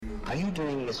Are you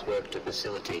doing this work to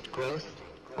facilitate growth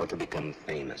or to become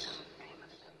famous?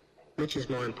 Which is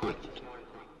more important,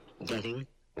 getting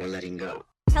or letting go?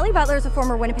 Kelly Butler is a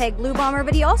former Winnipeg Blue Bomber,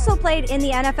 but he also played in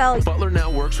the NFL. Butler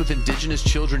now works with Indigenous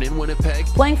children in Winnipeg.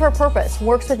 Playing for a Purpose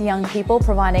works with young people,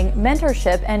 providing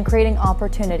mentorship and creating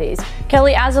opportunities.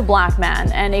 Kelly, as a black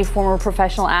man and a former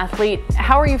professional athlete,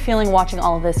 how are you feeling watching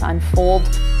all of this unfold?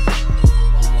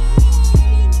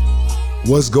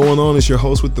 What's going on? It's your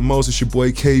host with the most. It's your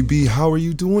boy KB. How are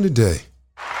you doing today?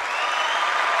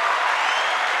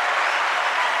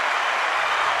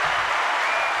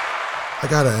 I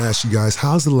gotta ask you guys,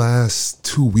 how's the last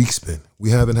 2 weeks been?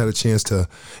 We haven't had a chance to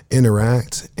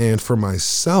interact. And for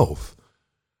myself,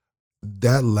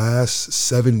 that last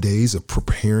 7 days of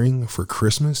preparing for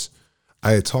Christmas,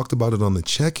 I had talked about it on the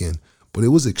check-in, but it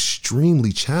was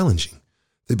extremely challenging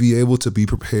to be able to be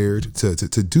prepared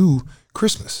to do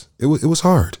Christmas. It was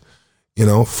hard,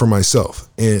 for myself.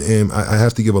 And I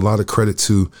have to give a lot of credit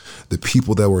to the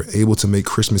people that were able to make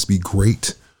Christmas be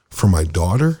great for my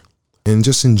daughter and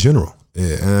just in general.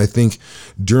 And I think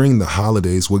during the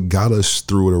holidays, what got us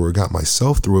through it, or what got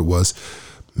myself through it, was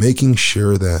making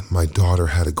sure that my daughter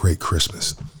had a great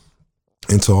Christmas.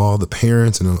 And to all the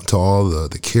parents and to all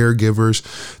the caregivers,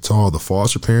 to all the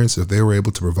foster parents, if they were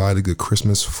able to provide a good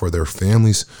Christmas for their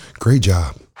families, great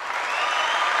job.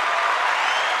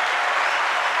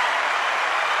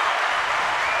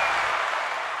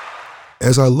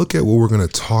 As I look at what we're going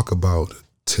to talk about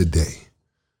today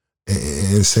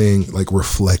and saying like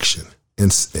reflection, and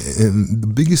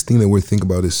the biggest thing that we think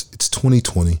about is it's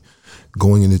 2020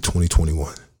 going into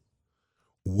 2021.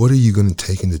 What are you going to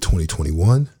take into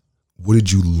 2021? What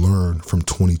did you learn from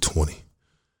 2020?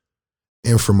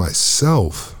 And for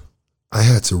myself, I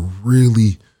had to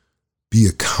really be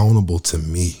accountable to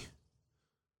me.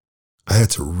 I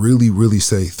had to really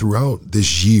say throughout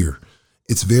this year,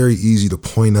 it's very easy to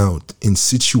point out in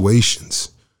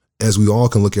situations, as we all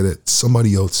can look at it,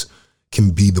 somebody else can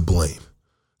be the blame.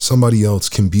 Somebody else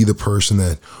can be the person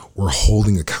that we're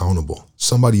holding accountable.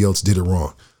 Somebody else did it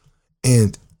wrong.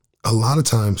 And a lot of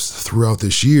times throughout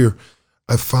this year,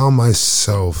 I found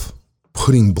myself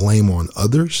putting blame on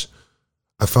others.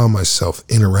 I found myself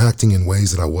interacting in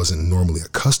ways that I wasn't normally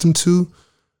accustomed to.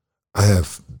 I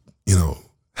have,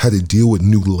 had to deal with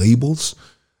new labels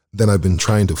that I've been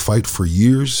trying to fight for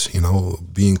years,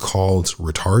 being called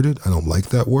retarded. I don't like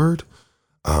that word.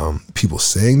 People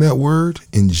saying that word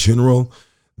in general,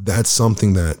 that's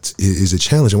something that is a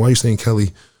challenge. And why are you saying,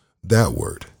 Kelly, that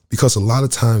word? Because a lot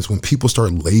of times when people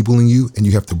start labeling you and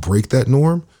you have to break that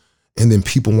norm, and then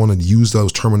people want to use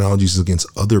those terminologies against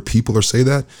other people or say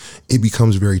that, it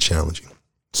becomes very challenging.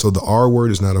 So the R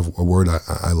word is not a word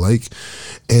I like.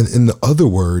 And in the other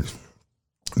word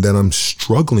that I'm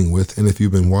struggling with, and if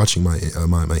you've been watching my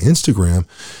Instagram,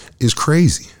 is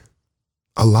crazy.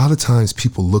 A lot of times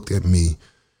people looked at me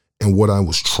and what I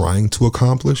was trying to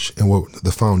accomplish and what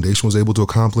the foundation was able to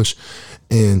accomplish.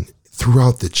 And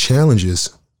throughout the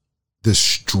challenges, the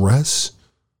stress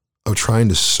of trying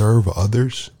to serve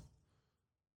others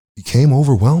became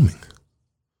overwhelming.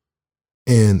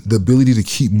 And the ability to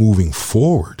keep moving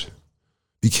forward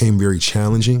became very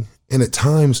challenging. And at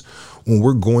times when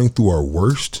we're going through our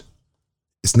worst,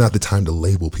 it's not the time to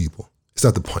label people. It's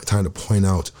not the time to point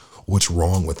out what's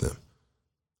wrong with them.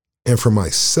 And for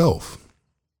myself,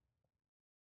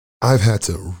 I've had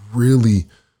to really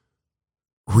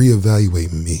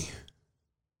reevaluate me.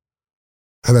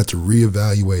 I've had to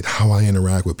reevaluate how I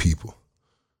interact with people.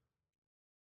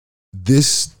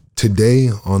 Today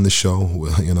on the show,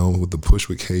 with the Push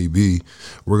with KB,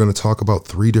 we're going to talk about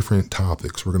 3 different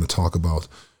topics. We're going to talk about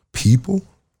people,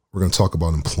 we're going to talk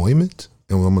about employment,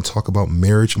 and I'm going to talk about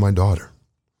marriage and my daughter.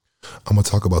 I'm going to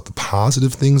talk about the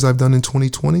positive things I've done in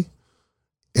 2020, and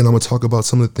I'm going to talk about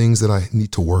some of the things that I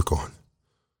need to work on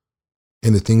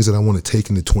and the things that I want to take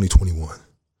into 2021.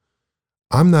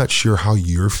 I'm not sure how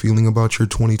you're feeling about your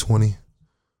 2020,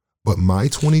 but my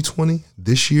 2020,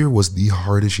 this year was the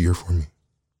hardest year for me.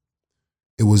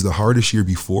 It was the hardest year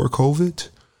before COVID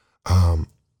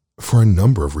for a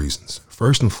number of reasons.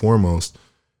 First and foremost,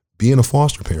 being a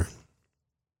foster parent.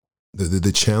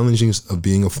 The challenges of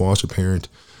being a foster parent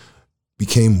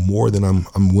became more than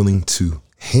I'm willing to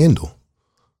handle.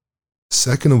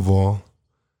 Second of all,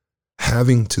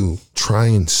 having to try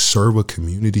and serve a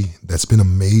community that's been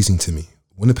amazing to me.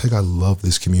 Winnipeg, I love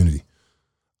this community.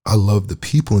 I love the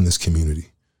people in this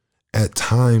community. At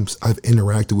times, I've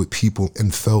interacted with people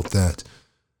and felt that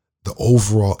the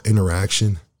overall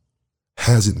interaction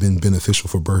hasn't been beneficial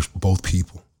for both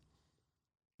people.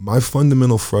 My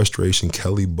fundamental frustration,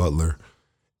 Kelly Butler,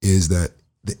 is that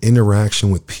the interaction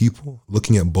with people,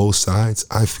 looking at both sides,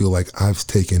 I feel like I've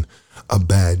taken a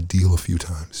bad deal a few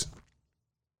times.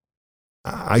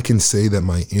 I can say that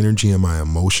my energy and my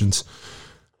emotions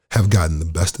have gotten the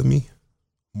best of me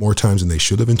more times than they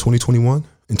should have in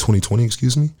 2020,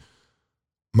 excuse me.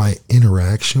 My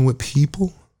interaction with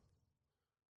people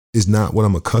is not what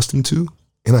I'm accustomed to.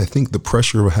 And I think the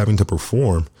pressure of having to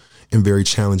perform in very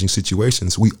challenging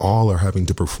situations, we all are having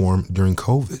to perform during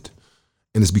COVID,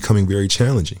 and it's becoming very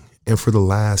challenging. And for the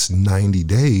last 90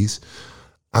 days,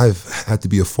 I've had to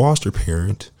be a foster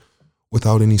parent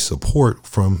without any support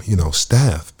from,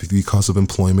 staff because of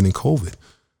employment and COVID.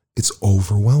 It's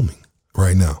overwhelming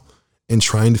right now, and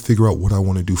trying to figure out what I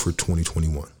want to do for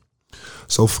 2021.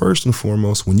 So first and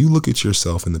foremost, when you look at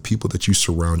yourself and the people that you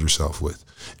surround yourself with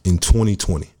in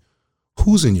 2020,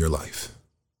 who's in your life?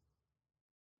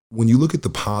 When you look at the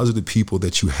positive people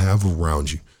that you have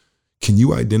around you, can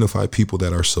you identify people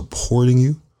that are supporting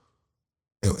you?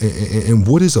 And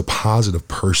what is a positive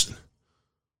person?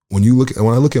 When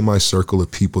I look at my circle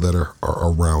of people that are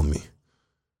around me,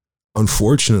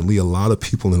 unfortunately, a lot of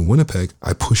people in Winnipeg,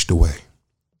 I pushed away.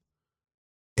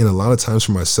 And a lot of times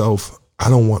for myself, I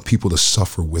don't want people to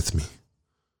suffer with me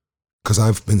because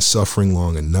I've been suffering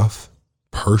long enough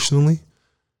personally.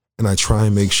 And I try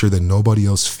and make sure that nobody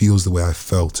else feels the way I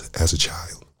felt as a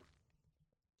child.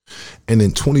 And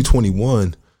in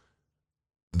 2021,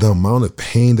 the amount of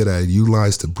pain that I had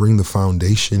utilized to bring the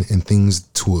foundation and things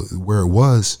to where it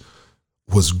was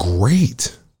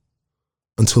great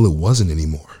until it wasn't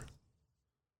anymore.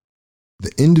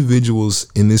 The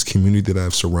individuals in this community that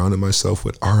I've surrounded myself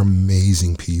with are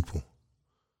amazing people.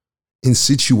 In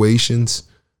situations,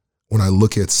 when I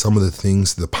look at some of the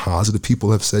things the positive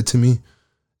people have said to me,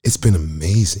 it's been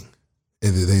amazing.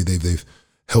 And they've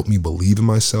helped me believe in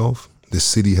myself. This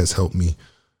city has helped me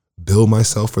build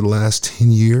myself for the last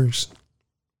 10 years.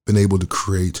 Been able to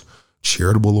create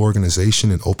charitable organization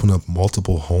and open up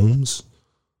multiple homes.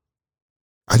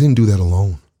 I didn't do that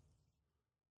alone.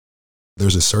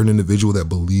 There's a certain individual that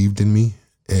believed in me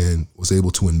and was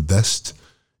able to invest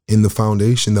in the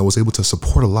foundation that was able to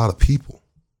support a lot of people.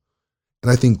 And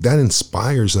I think that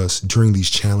inspires us during these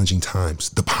challenging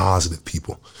times, the positive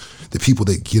people, the people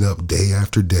that get up day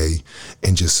after day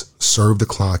and just serve the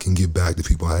clock and give back to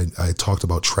people. I talked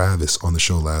about Travis on the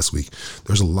show last week.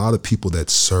 There's a lot of people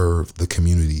that serve the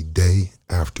community day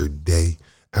after day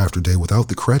after day without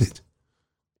the credit.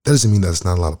 That doesn't mean that it's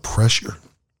not a lot of pressure.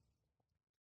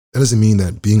 That doesn't mean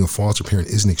that being a foster parent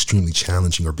isn't extremely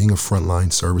challenging or being a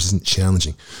frontline service isn't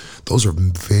challenging. Those are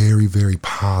very, very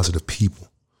positive people.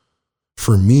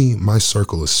 For me, my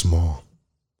circle is small.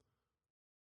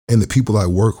 And the people I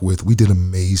work with, we did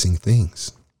amazing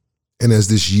things. And as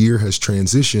this year has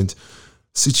transitioned,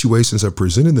 situations have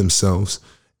presented themselves,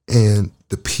 and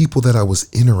the people that I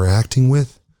was interacting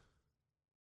with,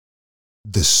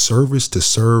 the service to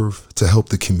serve, to help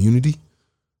the community,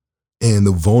 and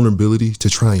the vulnerability to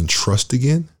try and trust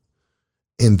again.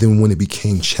 And then when it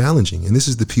became challenging, and this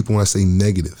is the people when I say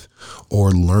negative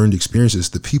or learned experiences,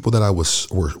 the people that I was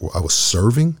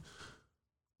serving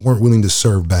weren't willing to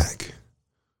serve back.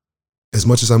 As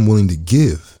much as I'm willing to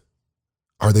give,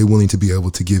 are they willing to be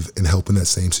able to give and help in that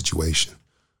same situation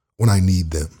when I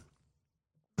need them?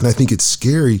 And I think it's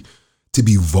scary to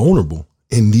be vulnerable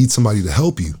and need somebody to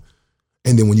help you.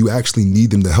 And then when you actually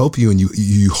need them to help you and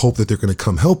you hope that they're going to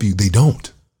come help you, they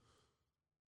don't.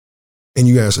 And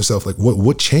you ask yourself, like,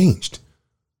 what changed?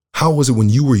 How was it when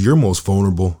you were your most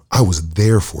vulnerable? I was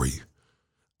there for you.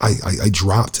 I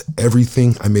dropped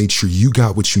everything. I made sure you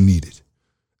got what you needed,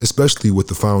 especially with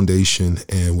the foundation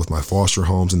and with my foster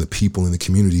homes and the people in the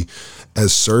community.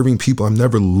 As serving people, I'm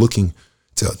never looking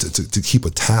to keep a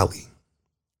tally.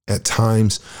 At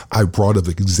times, I brought up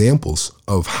examples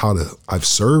of how I've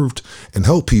served and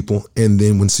helped people. And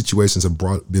then when situations have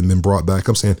been brought back,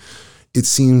 I'm saying, it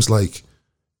seems like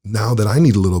now that I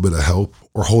need a little bit of help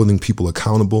or holding people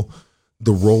accountable,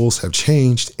 the roles have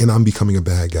changed and I'm becoming a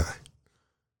bad guy.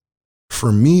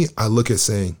 For me, I look at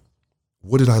saying,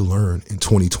 what did I learn in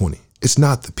 2020? It's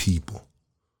not the people.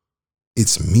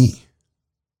 It's me.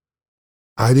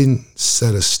 I didn't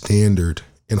set a standard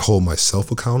and hold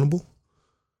myself accountable.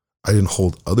 I didn't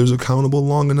hold others accountable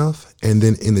long enough. And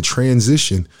then in the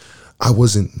transition, I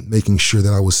wasn't making sure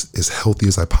that I was as healthy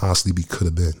as I possibly could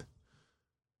have been.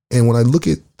 And when I look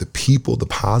at the people, the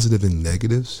positive and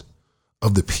negatives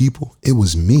of the people, it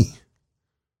was me.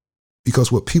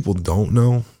 Because what people don't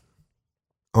know,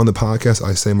 on the podcast,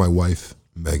 I say my wife,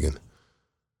 Megan,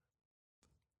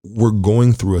 we're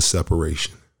going through a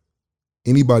separation.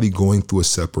 Anybody going through a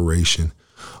separation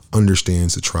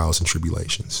understands the trials and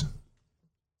tribulations.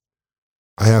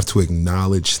 I have to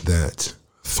acknowledge that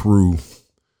through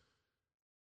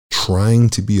trying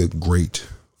to be a great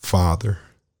father,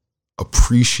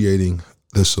 appreciating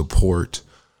the support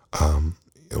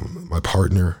my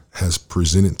partner has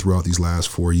presented throughout these last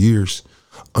 4 years,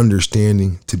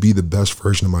 understanding to be the best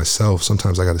version of myself,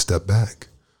 sometimes I got to step back.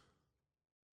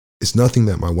 It's nothing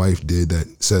that my wife did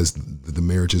that says that the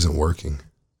marriage isn't working.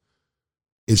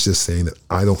 It's just saying that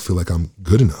I don't feel like I'm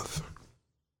good enough.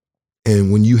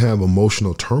 And when you have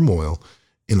emotional turmoil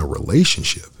in a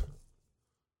relationship,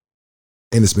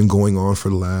 and it's been going on for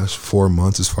the last 4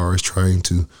 months as far as trying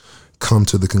to come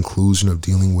to the conclusion of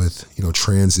dealing with,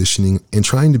 transitioning and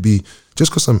trying to be,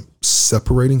 just because I'm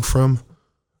separating from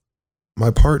my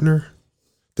partner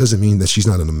doesn't mean that she's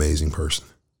not an amazing person.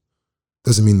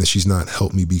 Doesn't mean that she's not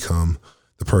helped me become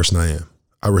the person I am.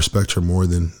 I respect her more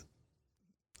than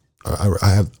I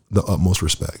have the utmost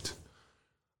respect.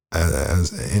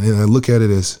 And I look at it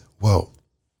as, well,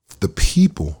 the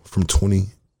people from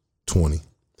 2020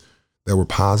 that were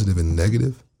positive and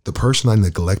negative, the person I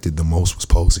neglected the most was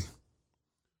Posey.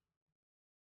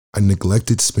 I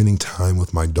neglected spending time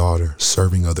with my daughter,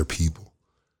 serving other people.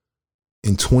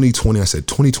 In 2020, I said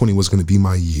 2020 was going to be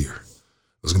my year.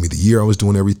 It was going to be the year I was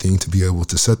doing everything to be able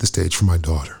to set the stage for my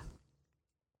daughter.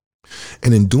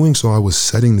 And in doing so, I was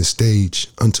setting the stage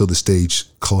until the stage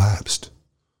collapsed.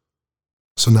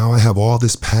 So now I have all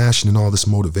this passion and all this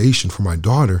motivation for my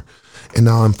daughter, and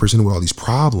now I'm presented with all these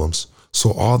problems.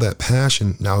 So all that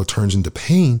passion now turns into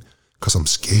pain because I'm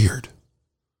scared.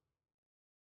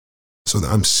 So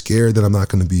I'm scared that I'm not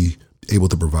going to be able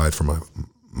to provide for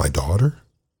my daughter.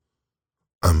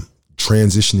 I'm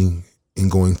transitioning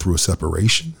and going through a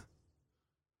separation.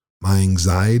 My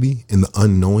anxiety and the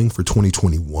unknowing for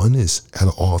 2021 is at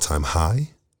an all-time high.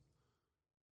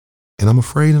 And I'm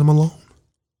afraid and I'm alone.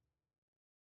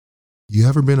 You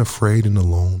ever been afraid and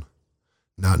alone,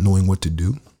 not knowing what to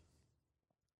do?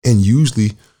 And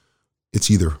usually it's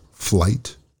either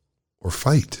flight or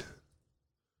fight.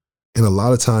 And a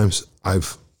lot of times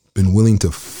I've been willing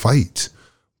to fight,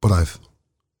 but I've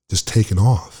just taken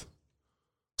off.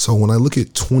 So when I look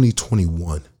at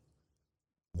 2021,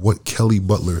 what Kelly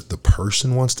Butler, the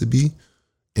person, wants to be,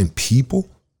 and people,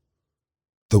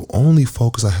 the only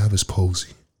focus I have is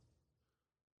Posey.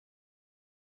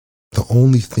 The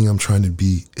only thing I'm trying to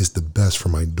be is the best for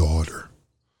my daughter.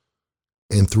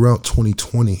 And throughout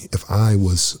 2020, if I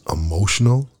was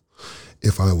emotional,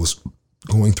 if I was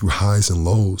going through highs and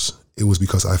lows, it was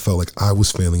because I felt like I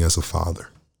was failing as a father.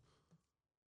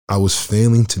 I was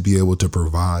failing to be able to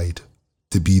provide,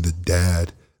 to be the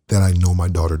dad that I know my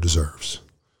daughter deserves,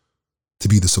 to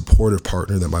be the supportive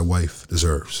partner that my wife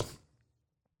deserves.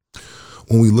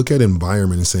 When we look at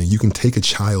environment and saying you can take a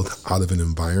child out of an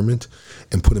environment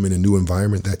and put them in a new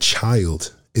environment, that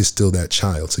child is still that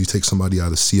child. So you take somebody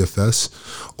out of CFS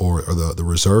or the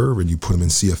reserve and you put them in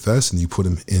CFS and you put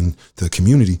them in the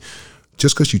community.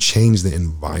 Just because you change the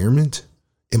environment,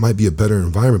 it might be a better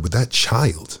environment, but that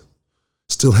child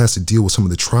still has to deal with some of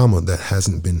the trauma that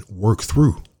hasn't been worked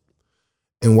through.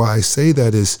 And why I say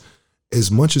that is,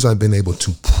 as much as I've been able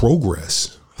to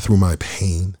progress through my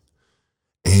pain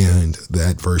and the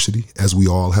adversity, as we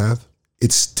all have,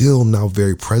 it's still now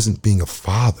very present being a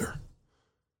father.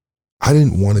 I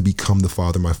didn't want to become the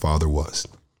father my father was.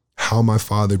 How my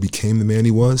father became the man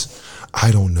he was,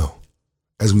 I don't know.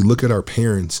 As we look at our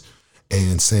parents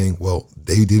and saying, well,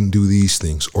 they didn't do these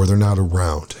things or they're not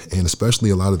around. And especially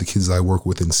a lot of the kids I work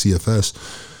with in CFS,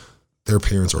 their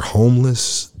parents are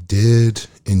homeless, dead,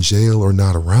 in jail, or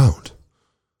not around.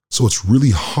 So it's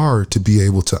really hard to be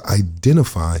able to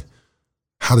identify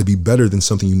how to be better than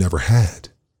something you never had,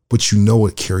 but you know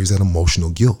it carries that emotional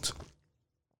guilt.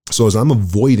 So as I'm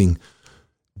avoiding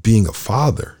being a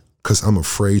father because I'm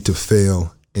afraid to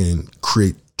fail and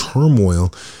create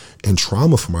turmoil and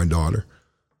trauma for my daughter,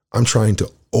 I'm trying to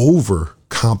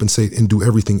overcompensate and do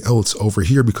everything else over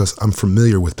here because I'm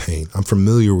familiar with pain. I'm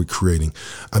familiar with creating.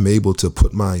 I'm able to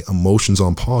put my emotions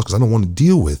on pause because I don't want to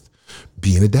deal with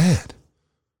being a dad.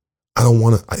 I don't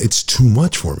want to, it's too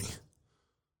much for me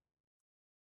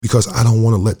because I don't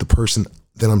want to let the person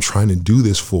that I'm trying to do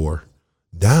this for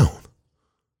down.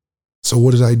 So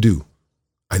what did I do?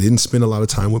 I didn't spend a lot of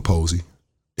time with Posey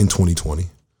in 2020.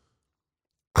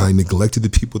 I neglected the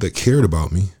people that cared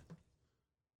about me.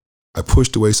 I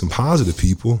pushed away some positive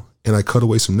people and I cut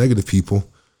away some negative people.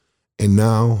 And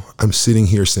now I'm sitting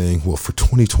here saying, well, for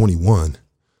 2021,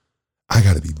 I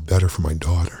got to be better for my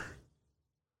daughter.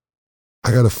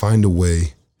 I got to find a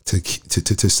way to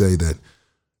say that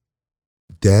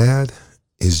dad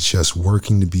is just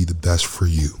working to be the best for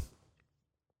you.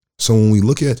 So when we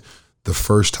look at the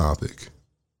first topic,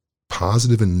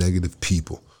 positive and negative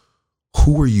people.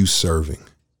 Who are you serving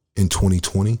in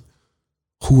 2020?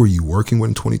 Who are you working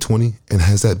with in 2020? And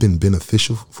has that been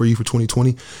beneficial for you for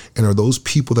 2020? And are those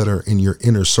people that are in your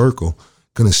inner circle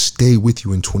going to stay with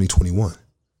you in 2021?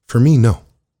 For me, no.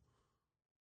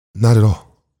 Not at all.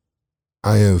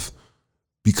 I have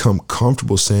become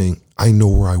comfortable saying, I know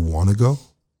where I want to go.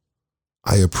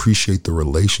 I appreciate the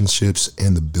relationships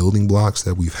and the building blocks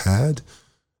that we've had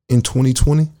in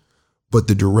 2020, but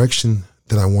the direction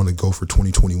that I want to go for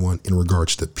 2021 in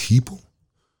regards to people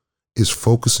is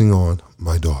focusing on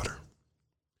my daughter.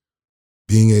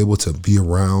 Being able to be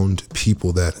around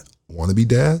people that want to be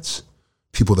dads,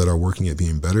 people that are working at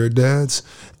being better at dads,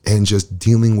 and just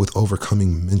dealing with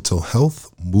overcoming mental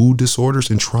health, mood disorders,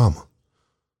 and trauma.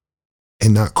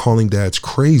 And not calling dads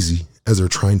crazy as they're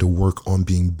trying to work on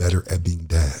being better at being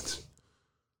dads.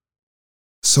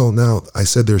 So now I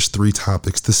said there's 3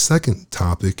 topics. The second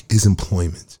topic is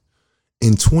employment.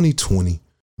 In 2020,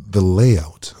 the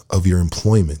layout of your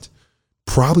employment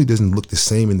probably doesn't look the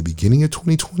same in the beginning of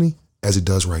 2020 as it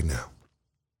does right now.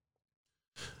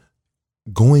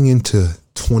 Going into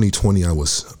 2020, I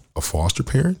was a foster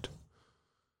parent,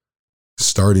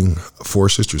 starting Four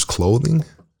Sisters Clothing,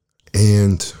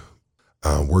 and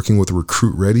working with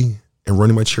Recruit Ready and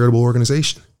running my charitable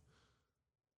organization.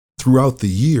 Throughout the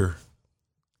year,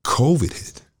 COVID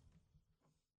hit.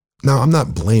 Now, I'm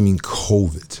not blaming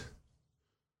COVID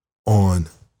on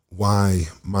why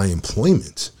my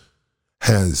employment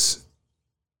has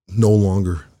no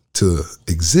longer to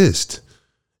exist.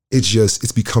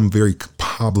 It's become very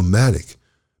problematic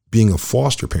being a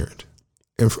foster parent.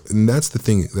 And that's the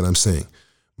thing that I'm saying.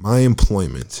 My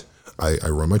employment, I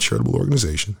run my charitable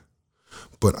organization,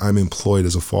 but I'm employed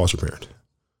as a foster parent,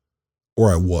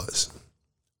 or I was.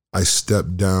 I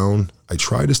stepped down. I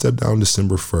tried to step down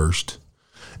December 1st,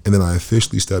 and then I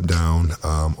officially stepped down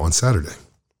on Saturday.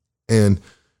 And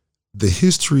the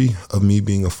history of me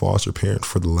being a foster parent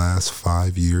for the last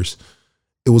 5 years,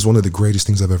 it was one of the greatest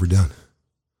things I've ever done.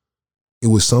 It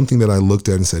was something that I looked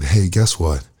at and said, hey, guess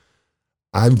what?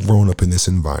 I've grown up in this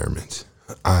environment.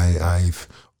 I've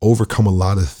overcome a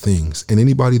lot of things. And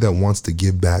anybody that wants to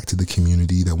give back to the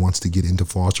community, that wants to get into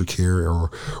foster care or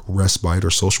respite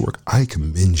or social work, I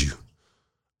commend you.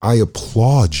 I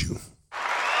applaud you.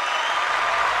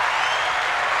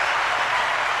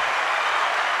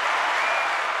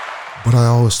 But I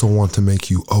also want to make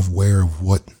you aware of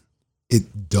what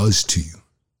it does to you.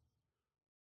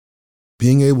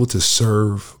 Being able to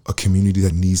serve a community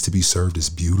that needs to be served is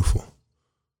beautiful.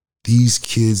 These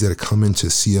kids that come into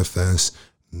CFS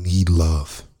need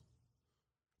love.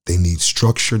 They need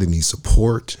structure, they need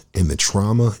support, and the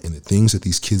trauma and the things that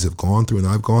these kids have gone through and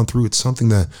I've gone through, it's something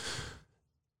that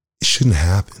it shouldn't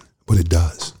happen, but it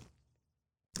does.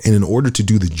 And in order to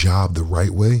do the job the right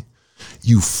way,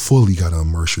 you fully got to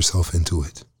immerse yourself into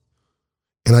it.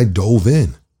 And I dove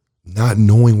in, not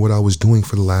knowing what I was doing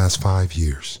for the last 5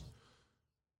 years.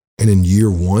 And in year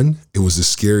 1, it was the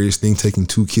scariest thing, taking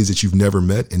 2 kids that you've never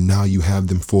met, and now you have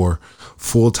them for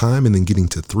full time, and then getting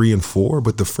to 3 and 4.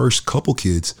 But the first couple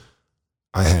kids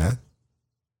I had,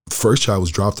 the first child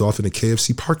was dropped off in a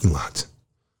KFC parking lot.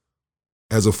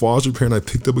 As a foster parent, I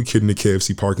picked up a kid in the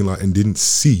KFC parking lot and didn't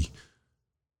see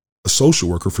a social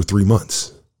worker for 3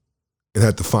 months and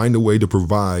had to find a way to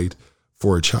provide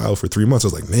for a child for 3 months. I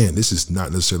was like, man, this is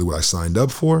not necessarily what I signed up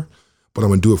for, but I'm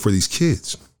going to do it for these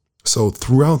kids. So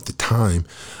throughout the time,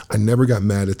 I never got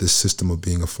mad at the system of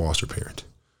being a foster parent.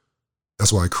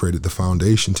 That's why I created the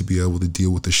foundation, to be able to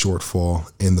deal with the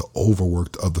shortfall and the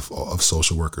overworked of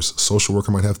social workers. A social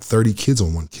worker might have 30 kids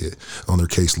on their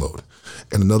caseload,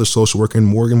 and another social worker, and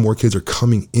more kids are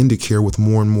coming into care with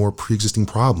more and more pre-existing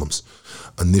problems.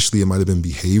 Initially, it might have been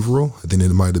behavioral, then it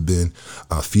might have been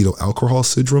fetal alcohol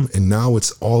syndrome, and now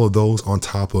it's all of those on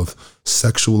top of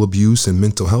sexual abuse and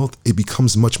mental health. It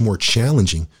becomes much more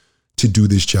challenging to do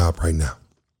this job right now.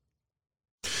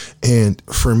 And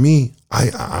for me,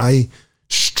 I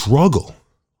struggle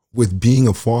with being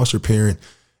a foster parent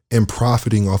and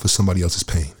profiting off of somebody else's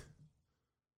pain.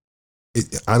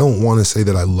 I don't want to say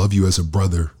that I love you as a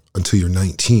brother until you're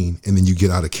 19 and then you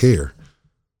get out of care.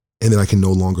 And then I can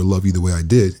no longer love you the way I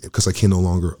did because I can no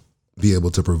longer be able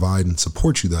to provide and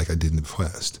support you like I did in the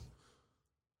past.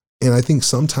 And I think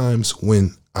sometimes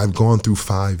when I've gone through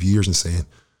 5 years and saying,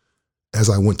 as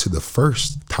I went to the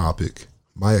first topic,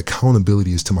 my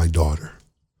accountability is to my daughter.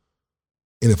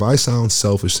 And if I sound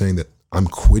selfish saying that I'm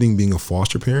quitting being a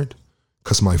foster parent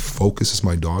because my focus is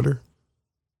my daughter,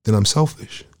 then I'm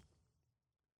selfish.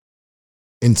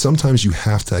 And sometimes you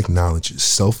have to acknowledge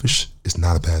selfish is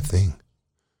not a bad thing.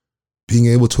 Being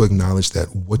able to acknowledge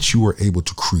that what you are able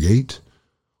to create,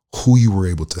 who you were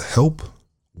able to help,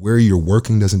 where you're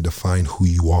working doesn't define who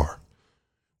you are.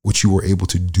 What you were able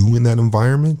to do in that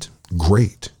environment,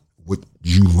 great. What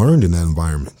you learned in that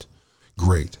environment,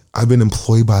 great. I've been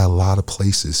employed by a lot of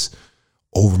places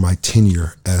over my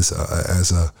tenure as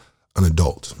an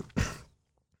adult.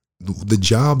 The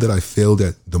job that I failed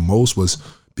at the most was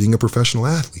being a professional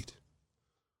athlete.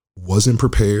 Wasn't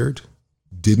prepared,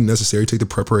 didn't necessarily take the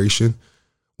preparation,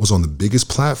 was on the biggest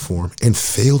platform and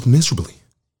failed miserably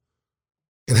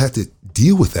and had to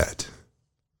deal with that.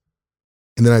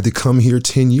 And then I had to come here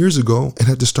 10 years ago and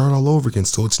had to start all over again.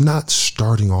 So it's not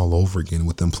starting all over again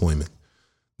with employment.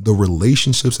 The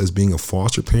relationships as being a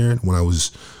foster parent, when I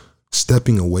was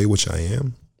stepping away, which I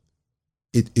am,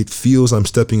 it feels I'm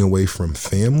stepping away from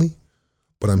family,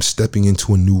 but I'm stepping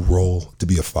into a new role to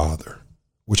be a father,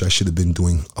 which I should have been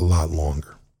doing a lot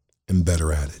longer and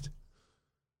better at it.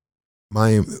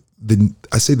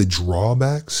 I say the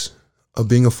drawbacks of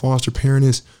being a foster parent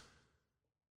is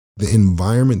the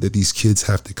environment that these kids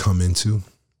have to come into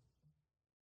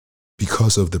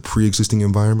because of the pre-existing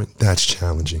environment. That's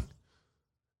challenging.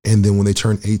 And then when they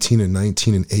turn 18 and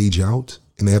 19 and age out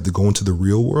and they have to go into the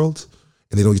real world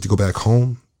and they don't get to go back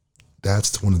home,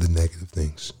 that's one of the negative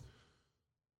things.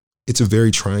 It's a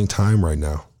very trying time right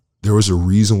now. There was a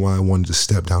reason why I wanted to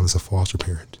step down as a foster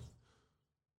parent.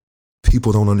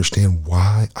 People don't understand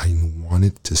why I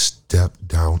wanted to step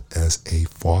down as a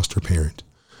foster parent.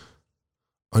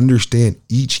 Understand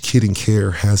each kid in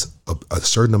care has a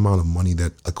certain amount of money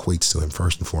that equates to him,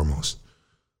 first and foremost.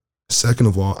 Second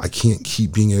of all, I can't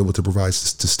keep being able to provide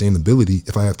sustainability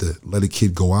if I have to let a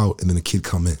kid go out and then a kid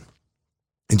come in.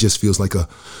 It just feels like a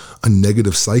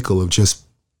negative cycle of just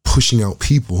pushing out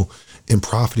people and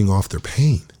profiting off their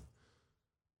pain.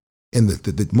 And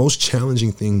the most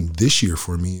challenging thing this year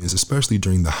for me is, especially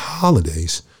during the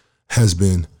holidays, has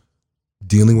been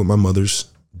dealing with my mother's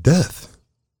death.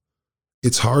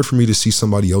 It's hard for me to see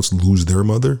somebody else lose their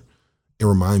mother and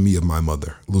remind me of my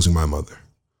mother, losing my mother.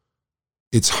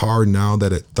 It's hard now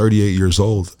that at 38 years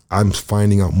old, I'm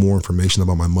finding out more information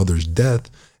about my mother's death,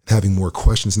 having more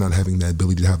questions, not having that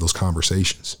ability to have those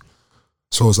conversations.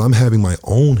 So as I'm having my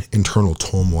own internal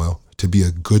turmoil to be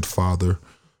a good father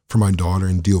for my daughter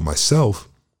and deal with myself,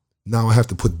 now I have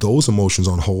to put those emotions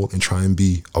on hold and try and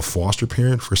be a foster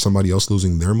parent for somebody else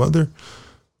losing their mother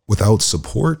without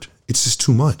support. It's just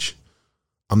too much.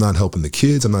 I'm not helping the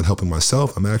kids. I'm not helping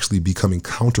myself. I'm actually becoming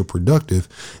counterproductive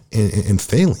and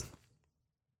failing.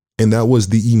 And that was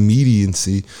the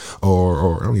immediacy,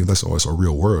 or I don't even know if that's always a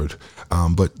real word,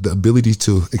 but the ability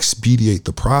to expedite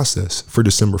the process for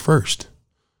December 1st.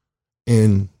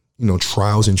 And, you know,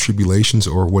 trials and tribulations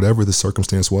or whatever the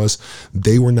circumstance was,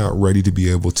 they were not ready to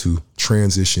be able to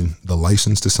transition the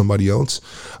license to somebody else.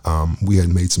 We had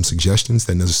made some suggestions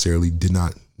that necessarily did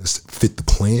not fit the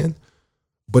plan.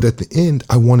 But at the end,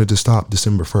 I wanted to stop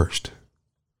December 1st,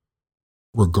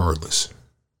 regardless.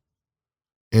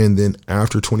 And then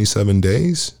after 27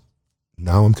 days,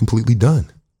 now I'm completely done.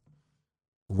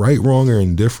 Right, wrong, or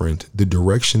indifferent, the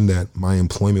direction that my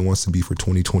employment wants to be for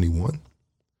 2021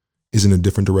 is in a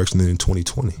different direction than in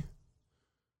 2020.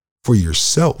 For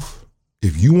yourself,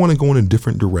 if you want to go in a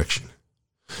different direction,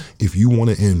 if you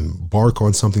want to embark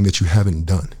on something that you haven't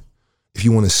done, if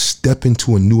you want to step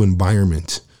into a new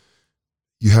environment,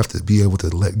 you have to be able to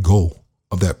let go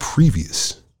of that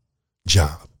previous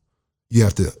job. You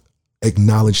have to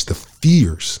acknowledge the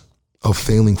fears of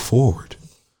failing forward.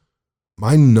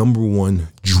 My number one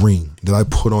dream that I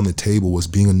put on the table was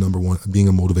being a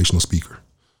motivational speaker.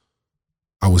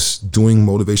 I was doing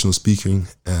motivational speaking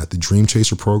at the Dream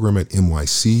Chaser program at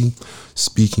NYC,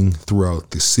 speaking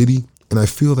throughout the city, and I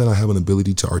feel that I have an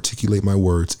ability to articulate my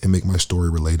words and make my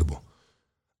story relatable.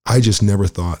 I just never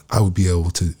thought I would be able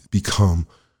to become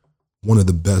one of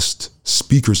the best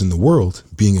speakers in the world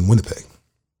being in Winnipeg.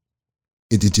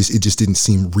 It just didn't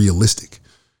seem realistic.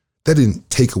 That didn't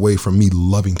take away from me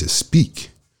loving to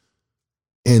speak.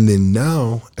 And then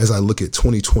now, as I look at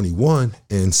 2021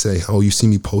 and say, oh, you see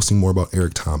me posting more about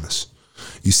Eric Thomas.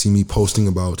 You see me posting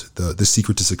about the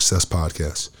Secret to Success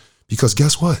podcast. Because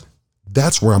guess what?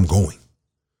 That's where I'm going.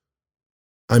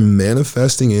 I'm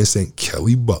manifesting and saying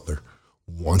Kelly Butler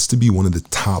wants to be one of the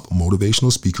top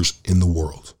motivational speakers in the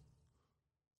world.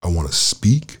 I want to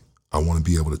speak. I want to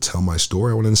be able to tell my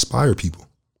story. I want to inspire people.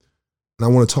 And I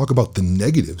want to talk about the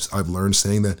negatives I've learned,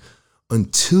 saying that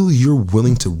until you're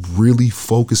willing to really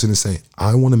focus in and say,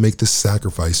 I want to make the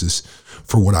sacrifices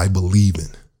for what I believe in,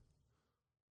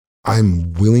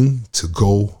 I'm willing to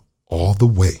go all the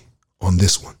way on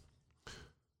this one.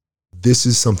 This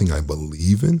is something I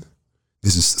believe in.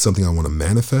 This is something I want to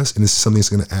manifest. And this is something that's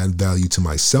going to add value to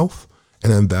myself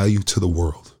and add value to the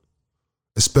world.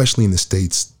 especially in the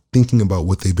States, thinking about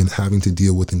what they've been having to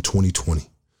deal with in 2020.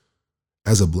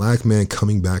 As a Black man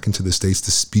coming back into the States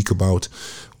to speak about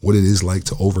what it is like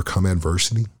to overcome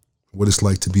adversity, what it's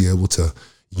like to be able to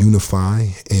unify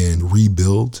and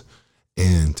rebuild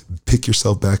and pick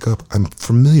yourself back up, I'm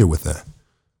familiar with that.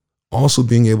 Also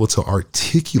being able to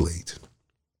articulate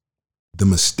the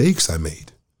mistakes I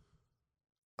made.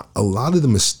 A lot of the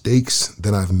mistakes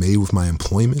that I've made with my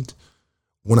employment,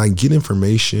 when I get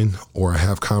information or I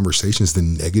have conversations, the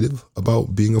negative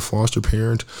about being a foster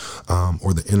parent,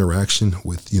 or the interaction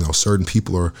with, certain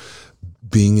people, or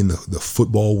being in the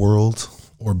football world,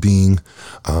 or being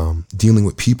dealing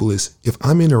with people, is if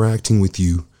I'm interacting with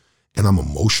you and I'm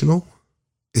emotional,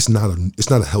 it's not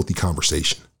a healthy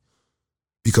conversation,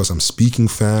 because I'm speaking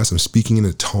fast, I'm speaking in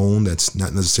a tone that's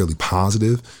not necessarily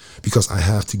positive, because I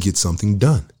have to get something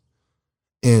done.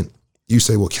 And you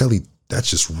say, well, Kelly, that's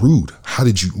just rude. How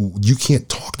did you can't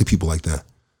talk to people like that.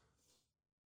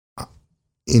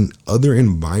 In other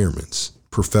environments,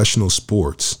 professional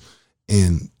sports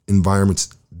and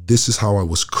environments, this is how I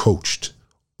was coached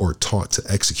or taught to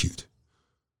execute.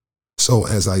 So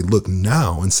as I look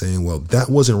now and saying, well, that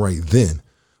wasn't right then,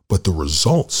 but the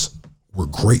results were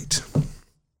great.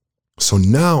 So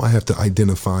now I have to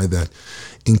identify that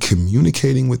in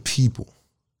communicating with people,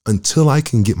 until I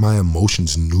can get my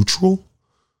emotions neutral,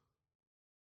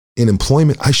 in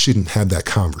employment, I shouldn't have that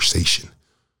conversation.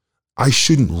 I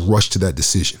shouldn't rush to that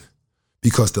decision,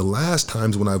 because the last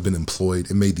times when I've been employed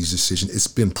and made these decisions, it's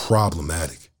been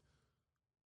problematic.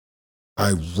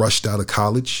 I rushed out of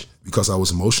college because I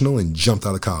was emotional and jumped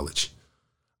out of college.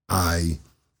 I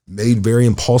made very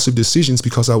impulsive decisions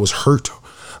because I was hurt,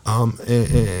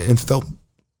 and felt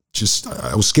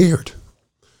I was scared.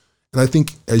 And I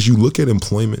think as you look at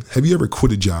employment, have you ever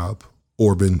quit a job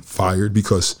or been fired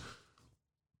because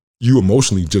you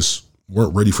emotionally just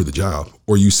weren't ready for the job,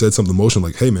 or you said something emotional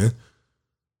like, hey man,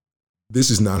 this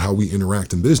is not how we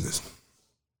interact in business?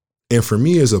 And for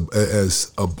me as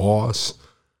a boss,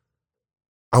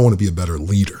 I want to be a better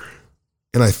leader.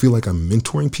 And I feel like I'm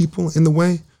mentoring people in the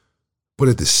way, but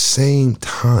at the same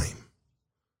time,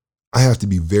 I have to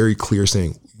be very clear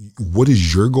saying, what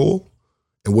is your goal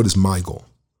and what is my goal?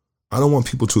 I don't want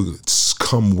people to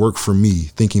come work for me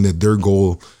thinking that their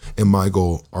goal and my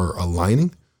goal are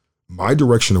aligning. My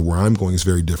direction of where I'm going is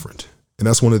very different. And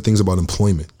that's one of the things about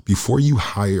employment. Before you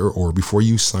hire or before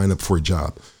you sign up for a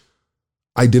job,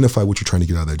 identify what you're trying to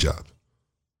get out of that job.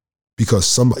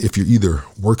 Because if you're either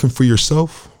working for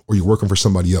yourself or you're working for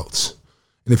somebody else.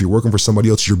 And if you're working for somebody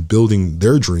else, you're building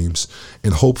their dreams,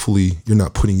 and hopefully you're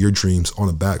not putting your dreams on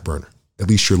a back burner. At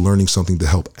least you're learning something to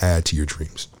help add to your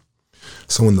dreams.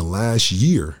 So in the last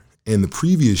year and the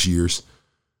previous years,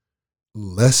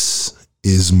 less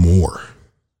is more.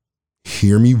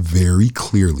 Hear me very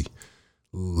clearly.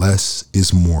 Less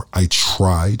is more. I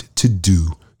tried to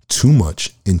do too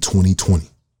much in 2020.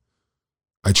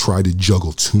 I tried to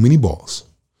juggle too many balls.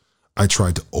 I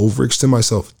tried to overextend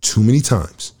myself too many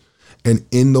times. And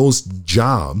in those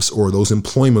jobs or those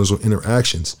employments or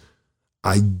interactions,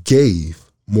 I gave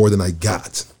more than I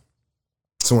got.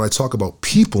 So when I talk about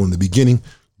people in the beginning,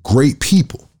 great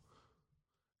people.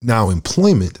 Now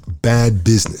employment, bad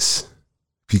business.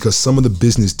 Because some of the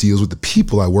business deals with the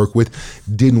people I work with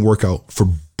didn't work out for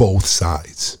both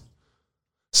sides.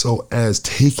 So as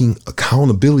taking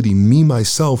accountability, me,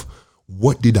 myself,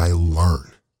 what did I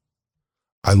learn?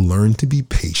 I learned to be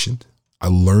patient. I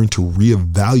learned to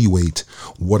reevaluate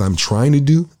what I'm trying to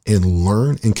do and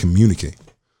learn and communicate.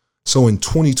 So in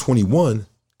 2021,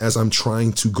 as I'm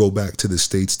trying to go back to the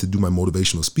States to do my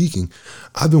motivational speaking,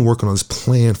 I've been working on this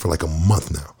plan for like a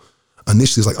month now.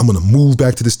 Initially, it's like, I'm going to move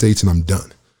back to the States and I'm done.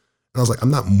 And I was like,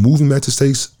 I'm not moving back to the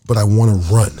States, but I want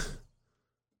to run.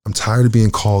 I'm tired of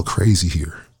being called crazy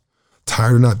here.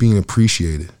 Tired of not being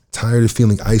appreciated. Tired of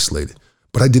feeling isolated.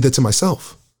 But I did that to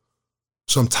myself.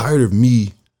 So I'm tired of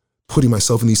me putting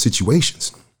myself in these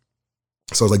situations.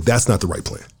 So I was like, that's not the right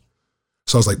plan.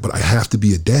 So I was like, but I have to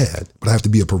be a dad, but I have to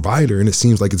be a provider. And it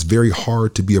seems like it's very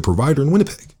hard to be a provider in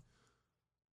Winnipeg.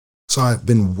 So I've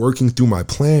been working through my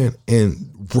plan, and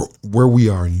where we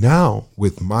are now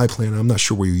with my plan, I'm not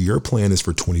sure where your plan is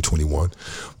for 2021,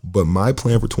 but my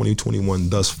plan for 2021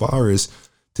 thus far is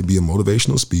to be a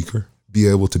motivational speaker, be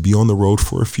able to be on the road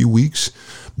for a few weeks,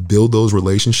 build those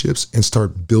relationships, and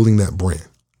start building that brand.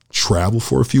 Travel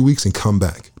for a few weeks and come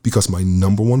back, because my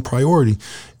number one priority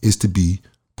is to be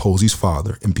Posey's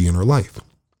father and be in her life.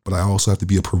 But I also have to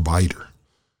be a provider.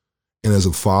 And as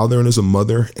a father and as a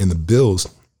mother and the bills,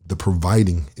 the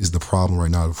providing is the problem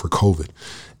right now for COVID.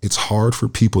 It's hard for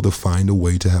people to find a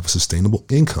way to have a sustainable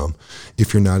income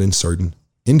if you're not in certain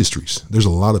industries. There's a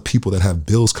lot of people that have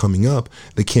bills coming up.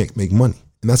 They can't make money.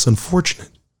 And that's unfortunate.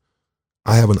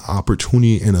 I have an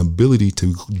opportunity and ability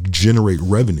to generate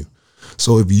revenue.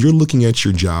 So if you're looking at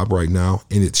your job right now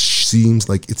and it seems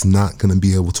like it's not going to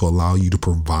be able to allow you to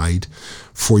provide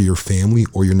for your family,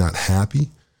 or you're not happy,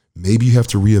 maybe you have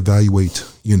to reevaluate,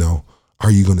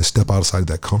 are you going to step outside of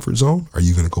that comfort zone? Are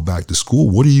you going to go back to school?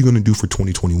 What are you going to do for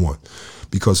 2021?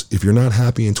 Because if you're not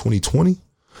happy in 2020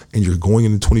 and you're going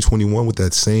into 2021 with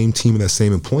that same team and that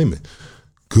same employment,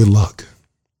 good luck.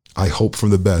 I hope for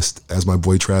the best. As my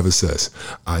boy Travis says,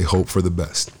 I hope for the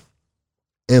best.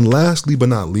 And lastly, but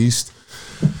not least,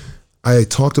 I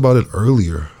talked about it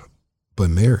earlier, but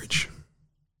marriage.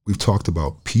 We've talked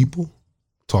about people,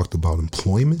 talked about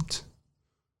employment.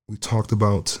 We talked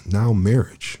about now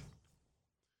marriage.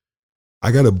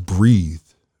 I got to breathe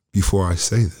before I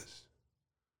say this.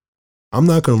 I'm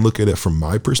not going to look at it from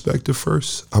my perspective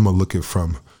first. I'm going to look at it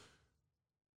from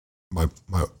my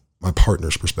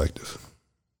partner's perspective.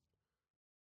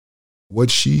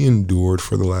 What she endured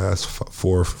for the last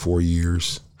 4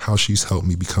 years, how she's helped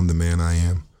me become the man I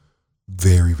am,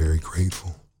 very, very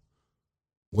grateful.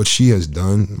 What she has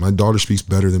done, my daughter speaks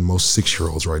better than most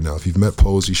 6-year-olds right now. If you've met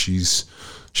Posey, she's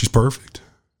perfect.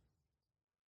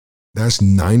 That's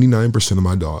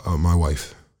 99% of my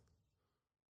wife.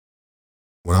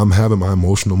 When I'm having my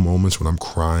emotional moments, when I'm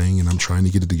crying and I'm trying to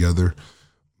get it together,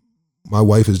 my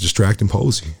wife is distracting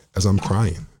Posey as I'm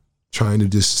crying, trying to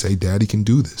just say, Daddy can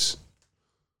do this.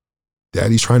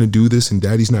 Daddy's trying to do this, and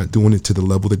Daddy's not doing it to the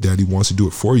level that Daddy wants to do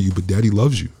it for you, but Daddy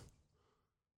loves you.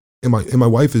 And my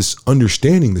wife is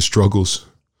understanding the struggles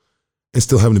and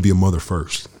still having to be a mother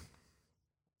first.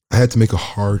 I had to make a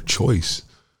hard choice,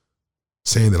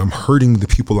 saying that I'm hurting the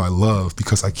people I love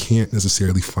because I can't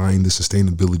necessarily find the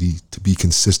sustainability to be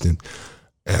consistent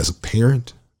as a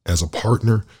parent, as a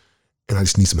partner, and I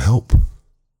just need some help.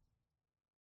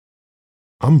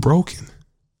 I'm broken.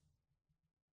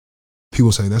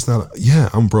 People say yeah,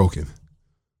 I'm broken.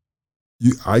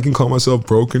 I can call myself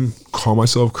broken, call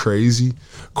myself crazy,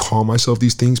 call myself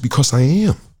these things because I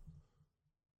am.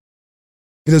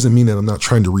 It doesn't mean that I'm not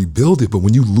trying to rebuild it, but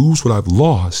when you lose what I've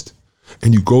lost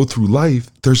and you go through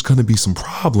life, there's going to be some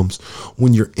problems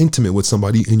when you're intimate with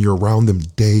somebody and you're around them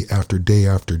day after day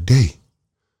after day.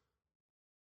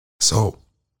 So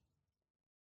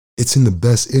it's in the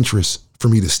best interest for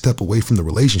me to step away from the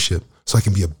relationship so I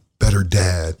can be a better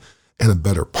dad and a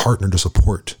better partner to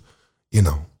support,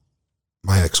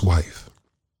 my ex-wife.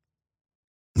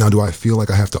 Now, do I feel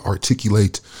like I have to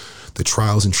articulate the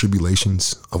trials and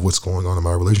tribulations of what's going on in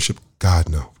my relationship? God,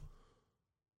 no.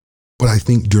 But I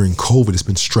think during COVID, it's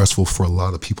been stressful for a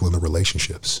lot of people in the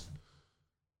relationships.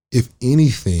 If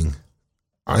anything,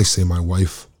 I say my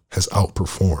wife has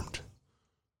outperformed.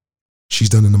 She's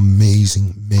done an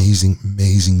amazing, amazing,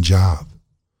 amazing job.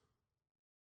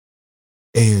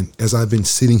 And as I've been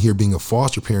sitting here being a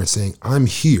foster parent saying, I'm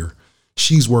here,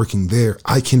 she's working there,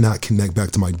 I cannot connect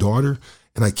back to my daughter,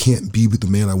 and I can't be with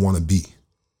the man I want to be.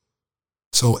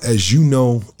 So as you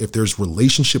know, if there's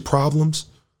relationship problems,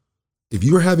 if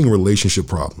you're having relationship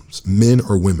problems, men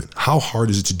or women, how hard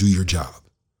is it to do your job?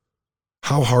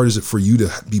 How hard is it for you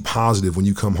to be positive when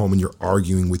you come home and you're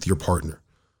arguing with your partner?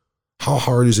 How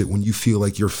hard is it when you feel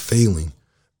like you're failing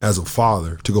as a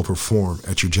father to go perform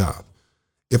at your job?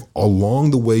 If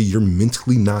along the way you're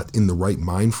mentally not in the right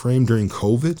mind frame during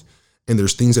COVID and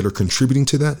there's things that are contributing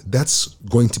to that, that's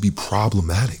going to be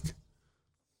problematic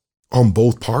on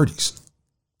both parties.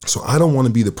 So I don't want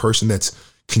to be the person that's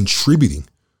contributing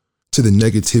to the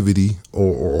negativity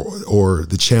or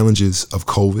the challenges of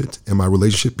COVID in my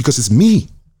relationship because it's me.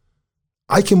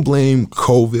 I can blame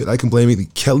COVID. I can blame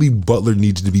it. Kelly Butler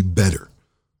needs to be better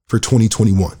for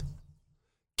 2021.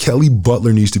 Kelly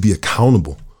Butler needs to be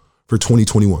accountable for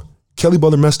 2021. Kelly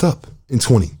Butler messed up in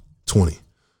 2020.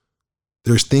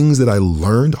 There's things that I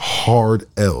learned, hard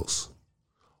L's,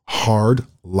 hard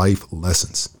life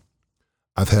lessons.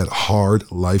 I've had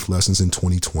hard life lessons in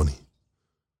 2020.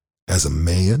 As a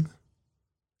man,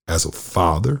 as a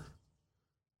father,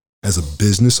 as a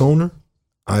business owner,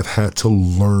 I've had to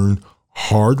learn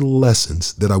hard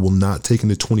lessons that I will not take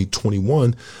into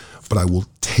 2021, but I will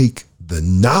take the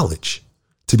knowledge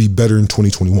to be better in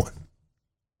 2021.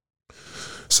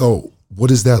 So what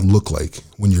does that look like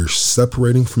when you're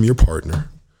separating from your partner,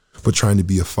 but trying to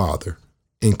be a father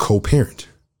and co-parent?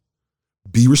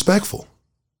 Be respectful.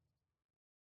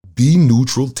 Be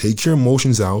neutral, take your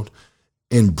emotions out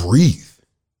and breathe.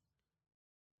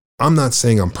 I'm not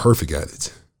saying I'm perfect at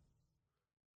it.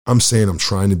 I'm saying I'm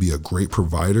trying to be a great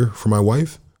provider for my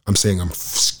wife. I'm saying I'm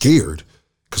scared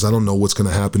because I don't know what's going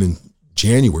to happen in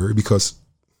January because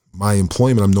my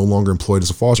employment, I'm no longer employed as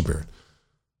a foster parent.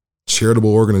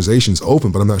 Charitable organizations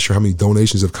open, but I'm not sure how many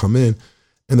donations have come in,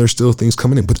 and there's still things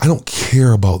coming in. But I don't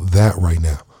care about that right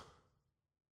now.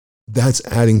 That's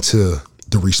adding to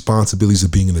the responsibilities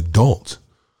of being an adult.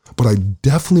 But I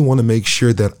definitely want to make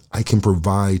sure that I can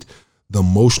provide the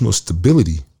emotional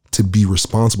stability to be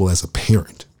responsible as a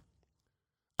parent.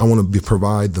 I want to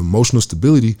provide the emotional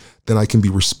stability that I can be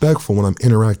respectful when I'm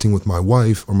interacting with my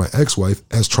wife or my ex-wife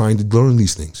as trying to learn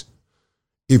these things.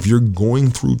 If you're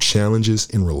going through challenges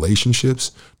in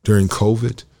relationships during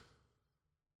COVID,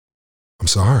 I'm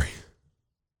sorry.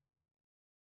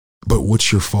 But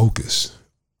what's your focus?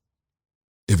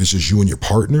 If it's just you and your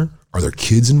partner, are there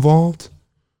kids involved?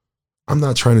 I'm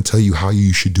not trying to tell you how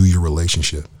you should do your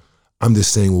relationship. I'm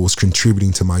just saying what was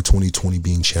contributing to my 2020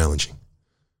 being challenging,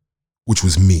 which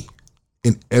was me.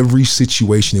 In every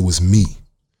situation, it was me.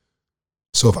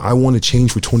 So if I want to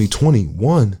change for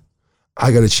 2021,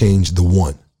 I got to change the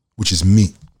one, which is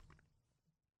me.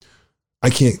 I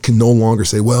can no longer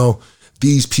say, well,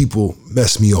 these people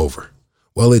mess me over.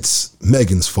 Well, it's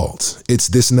Megan's fault. It's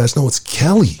this and that. No, it's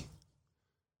Kelly.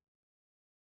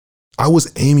 I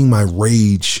was aiming my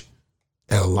rage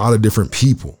at a lot of different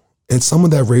people. And some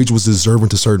of that rage was deserving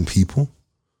to certain people.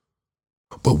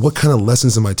 But what kind of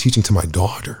lessons am I teaching to my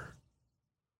daughter?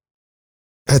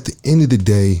 At the end of the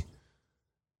day,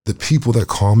 the people that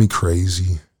call me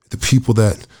crazy, the people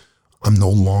that I'm no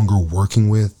longer working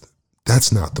with,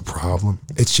 that's not the problem.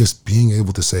 It's just being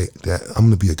able to say that I'm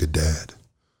going to be a good dad.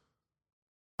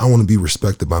 I want to be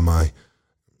respected by by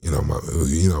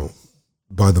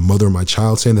the mother of my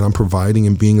child, saying that I'm providing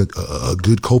and being a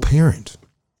good co-parent.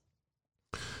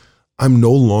 I'm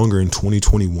no longer in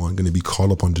 2021 going to be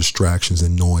caught up on distractions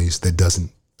and noise that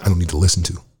I don't need to listen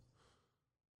to.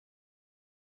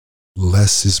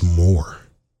 Less is more.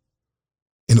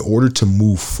 In order to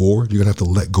move forward, you're going to have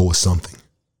to let go of something.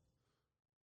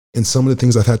 And some of the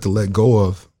things I've had to let go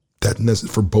of,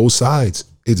 for both sides,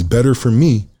 it's better for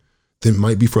me than it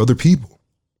might be for other people.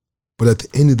 But at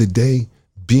the end of the day,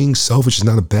 being selfish is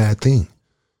not a bad thing.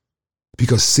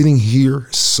 Because sitting here,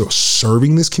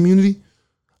 serving this community,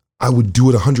 I would do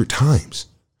it 100 times.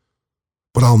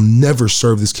 But I'll never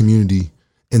serve this community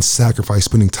and sacrifice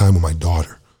spending time with my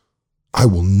daughter. I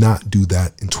will not do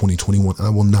that in 2021. I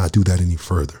will not do that any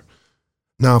further.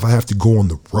 Now, if I have to go on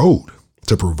the road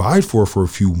to provide for her for a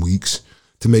few weeks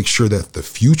to make sure that the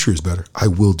future is better, I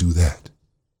will do that.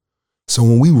 So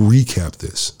when we recap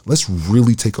this, let's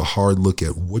really take a hard look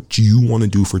at what you want to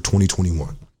do for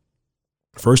 2021.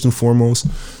 First and foremost,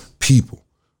 people.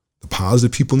 The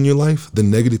positive people in your life, the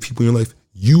negative people in your life,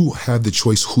 you have the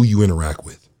choice who you interact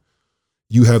with.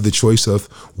 You have the choice of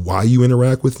why you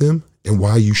interact with them and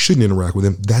why you shouldn't interact with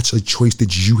them. That's a choice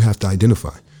that you have to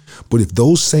identify. But if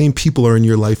those same people are in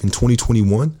your life in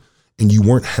 2021 and you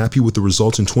weren't happy with the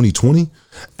results in 2020,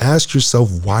 ask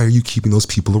yourself, why are you keeping those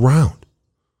people around?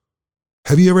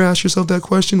 Have you ever asked yourself that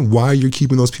question? Why you're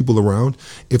keeping those people around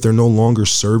if they're no longer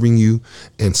serving you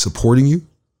and supporting you?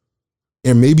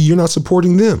 And maybe you're not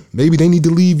supporting them. Maybe they need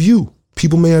to leave you.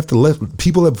 People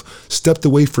have stepped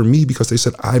away from me because they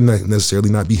said I might necessarily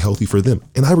not be healthy for them.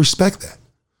 And I respect that.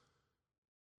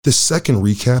 The second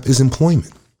recap is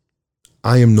employment.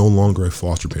 I am no longer a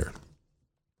foster parent.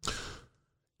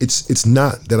 It's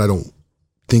not that I don't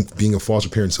think being a foster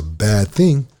parent is a bad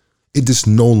thing. It just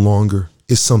no longer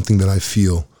is something that I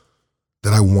feel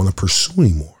that I want to pursue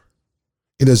anymore.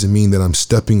 It doesn't mean that I'm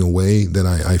stepping away, that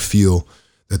I feel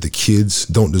that the kids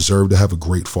don't deserve to have a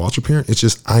great foster parent. It's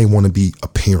just I want to be a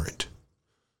parent.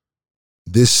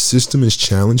 This system is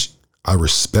challenging. I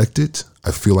respect it.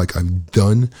 I feel like I've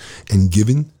done and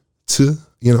given to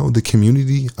the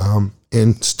community,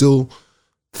 and still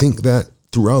think that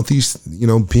throughout these,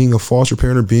 being a foster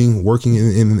parent or working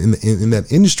in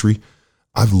that industry,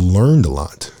 I've learned a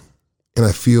lot. And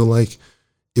I feel like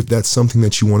if that's something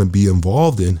that you want to be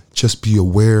involved in, just be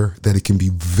aware that it can be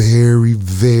very,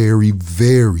 very,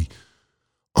 very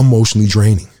emotionally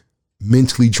draining,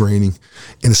 mentally draining,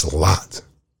 and it's a lot.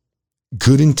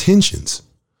 Good intentions,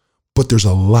 but there's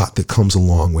a lot that comes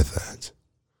along with that.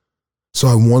 So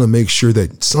I want to make sure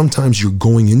that sometimes you're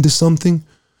going into something,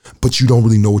 but you don't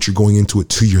really know what you're going into it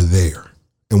till you're there.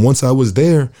 And once I was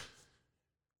there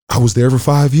for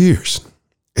 5 years,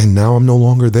 and now I'm no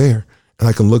longer there. And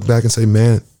I can look back and say,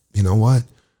 man, you know what?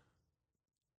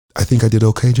 I think I did an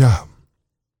okay job.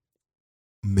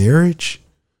 Marriage,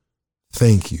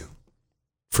 thank you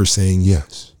for saying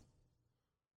yes.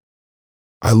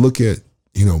 I look at,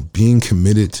 being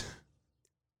committed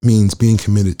means being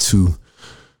committed to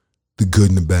the good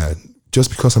and the bad.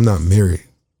 Just because I'm not married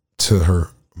to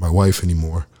my wife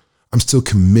anymore, I'm still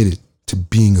committed to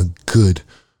being a good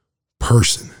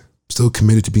person, still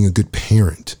committed to being a good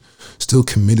parent, still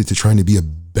committed to trying to be a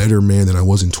better man than I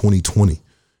was in 2020,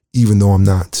 even though I'm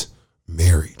not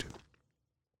married.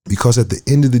 Because at the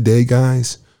end of the day,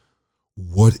 guys,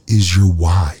 what is your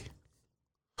why?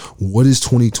 What is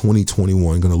 2020-21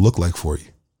 going to look like for you?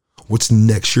 What's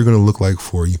next year going to look like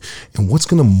for you? And what's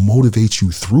going to motivate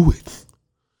you through it?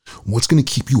 What's going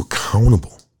to keep you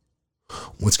accountable?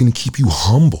 What's going to keep you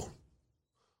humble?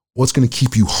 What's going to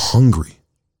keep you hungry?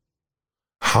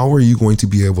 How are you going to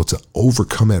be able to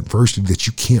overcome adversity that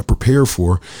you can't prepare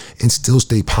for and still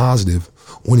stay positive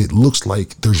when it looks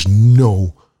like there's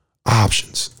no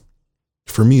options?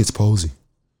 For me, it's Posey.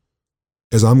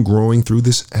 As I'm growing through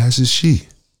this, as is she.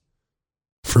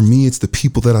 For me, it's the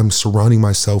people that I'm surrounding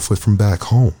myself with from back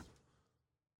home.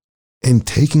 And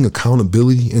taking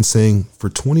accountability and saying, for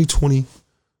 2020,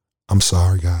 I'm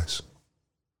sorry, guys.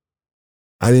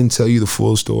 I didn't tell you the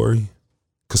full story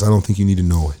because I don't think you need to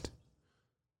know it.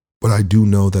 But I do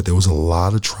know that there was a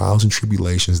lot of trials and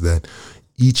tribulations that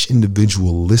each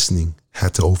individual listening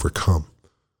had to overcome.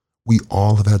 We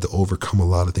all have had to overcome a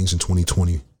lot of things in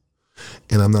 2020.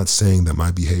 And I'm not saying that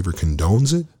my behavior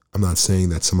condones it. I'm not saying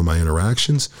that some of my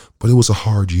interactions, but it was a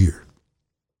hard year.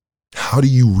 How do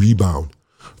you rebound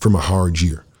from a hard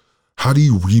year? How do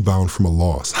you rebound from a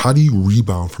loss? How do you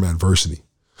rebound from adversity?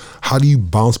 How do you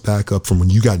bounce back up from when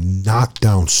you got knocked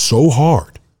down so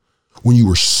hard, when you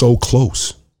were so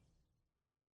close?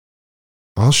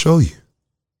 I'll show you.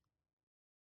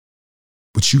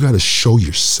 But you got to show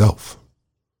yourself.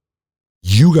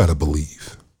 You got to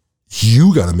believe.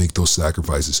 You got to make those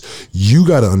sacrifices. You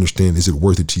got to understand, is it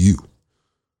worth it to you?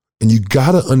 And you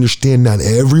got to understand not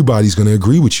everybody's going to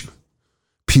agree with you.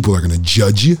 People are going to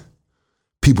judge you.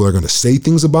 People are going to say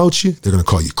things about you. They're going to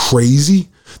call you crazy.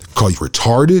 They're going to call you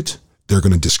retarded. They're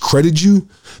going to discredit you.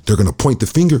 They're going to point the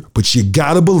finger, but you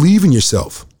got to believe in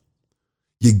yourself.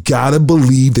 You got to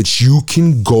believe that you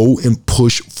can go and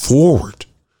push forward,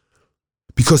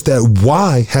 because that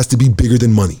why has to be bigger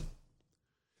than money.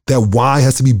 That why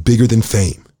has to be bigger than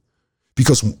fame,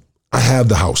 because I have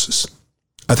the houses.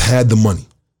 I've had the money.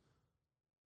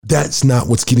 That's not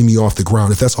what's getting me off the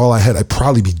ground. If that's all I had, I'd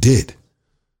probably be dead.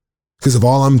 Because if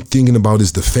all I'm thinking about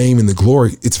is the fame and the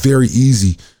glory, it's very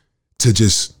easy to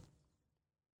just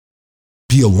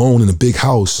be alone in a big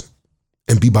house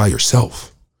and be by yourself.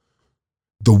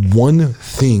 The one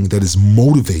thing that is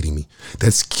motivating me,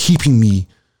 that's keeping me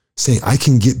saying I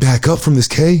can get back up from this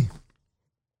K,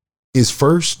 is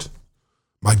first,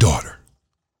 my daughter.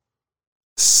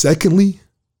 Secondly,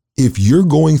 if you're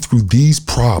going through these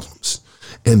problems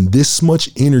and this much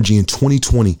energy in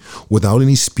 2020 without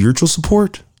any spiritual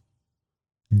support,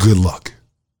 good luck.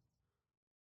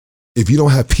 If you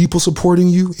don't have people supporting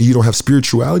you and you don't have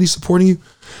spirituality supporting you,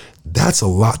 that's a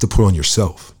lot to put on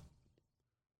yourself.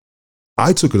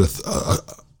 I took it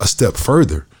a step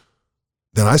further.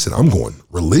 Then I said, I'm going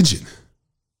religion.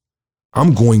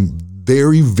 I'm going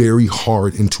very, very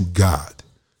hard into God,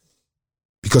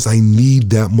 because I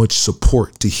need that much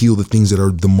support to heal the things that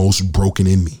are the most broken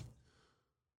in me.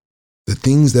 The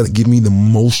things that give me the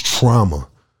most trauma.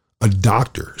 A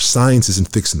doctor, science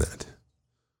isn't fixing that.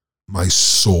 My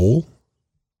soul,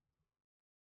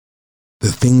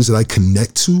 the things that I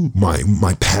connect to,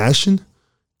 my passion,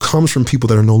 comes from people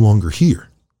that are no longer here.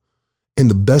 And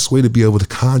the best way to be able to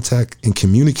contact and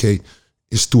communicate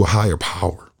is through a higher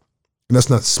power. And that's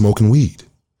not smoking weed.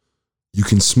 You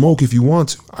can smoke if you want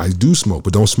to. I do smoke,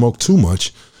 but don't smoke too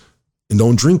much and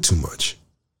don't drink too much.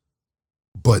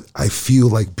 But I feel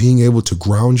like being able to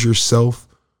ground yourself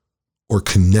or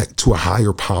connect to a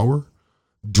higher power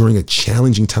during a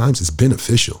challenging times is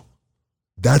beneficial.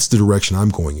 That's the direction I'm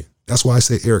going in. That's why I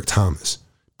say Eric Thomas,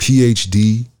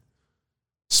 PhD,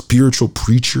 spiritual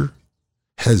preacher,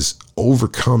 has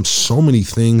overcome so many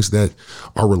things that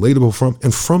are relatable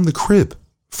from the crib,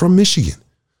 from Michigan.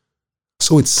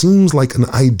 So it seems like an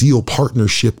ideal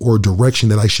partnership or direction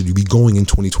that I should be going in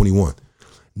 2021.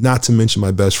 Not to mention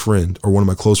my best friend, or one of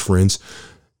my close friends,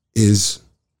 is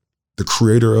the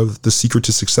creator of the Secret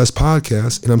to Success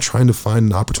podcast, and I'm trying to find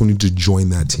an opportunity to join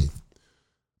that team.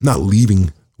 Not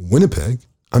leaving Winnipeg.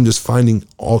 I'm just finding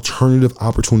alternative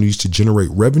opportunities to generate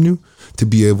revenue to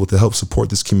be able to help support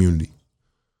this community.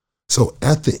 So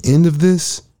at the end of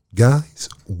this, guys,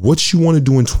 what you want to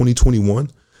do in 2021,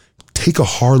 take a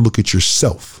hard look at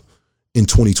yourself in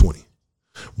 2020.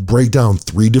 Break down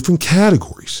 3 different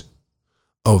categories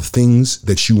of things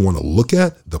that you want to look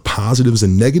at, the positives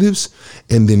and negatives,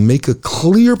 and then make a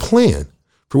clear plan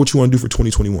for what you want to do for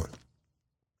 2021.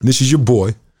 And this is your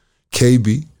boy,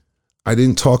 KB. I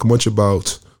didn't talk much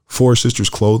about Four Sisters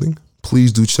Clothing.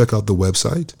 Please do check out the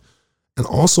website And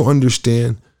also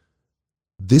understand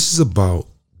this is about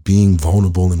being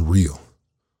vulnerable and real.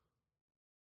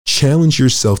 Challenge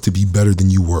yourself to be better than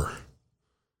you were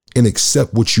and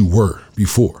accept what you were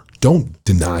before. Don't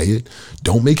deny it.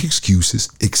 Don't make excuses.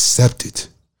 Accept it.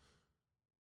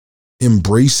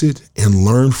 Embrace it and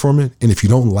learn from it. And if you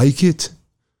don't like it,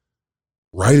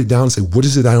 write it down and say, what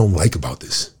is it I don't like about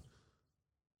this?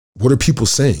 What are people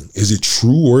saying? Is it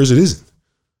true or is it isn't?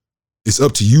 It's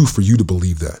up to you for you to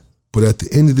believe that. But at the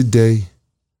end of the day,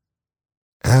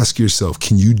 ask yourself,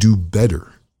 can you do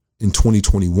better in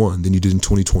 2021 than you did in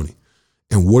 2020?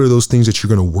 And what are those things that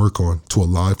you're going to work on to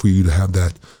allow for you to have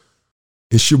that?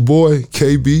 It's your boy,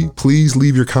 KB. Please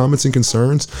leave your comments and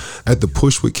concerns at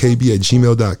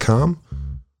thepushwithkb@gmail.com.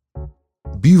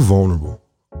 Be vulnerable,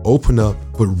 open up,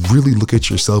 but really look at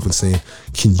yourself and saying,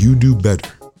 can you do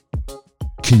better?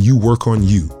 Can you work on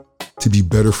you to be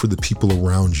better for the people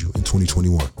around you in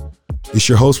 2021? It's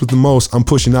your host with the most. I'm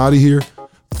pushing out of here.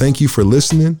 Thank you for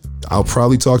listening. I'll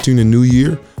probably talk to you in the new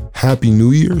year. Happy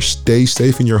New Year. Stay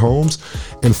safe in your homes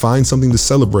and find something to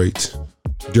celebrate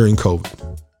during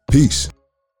COVID. Peace.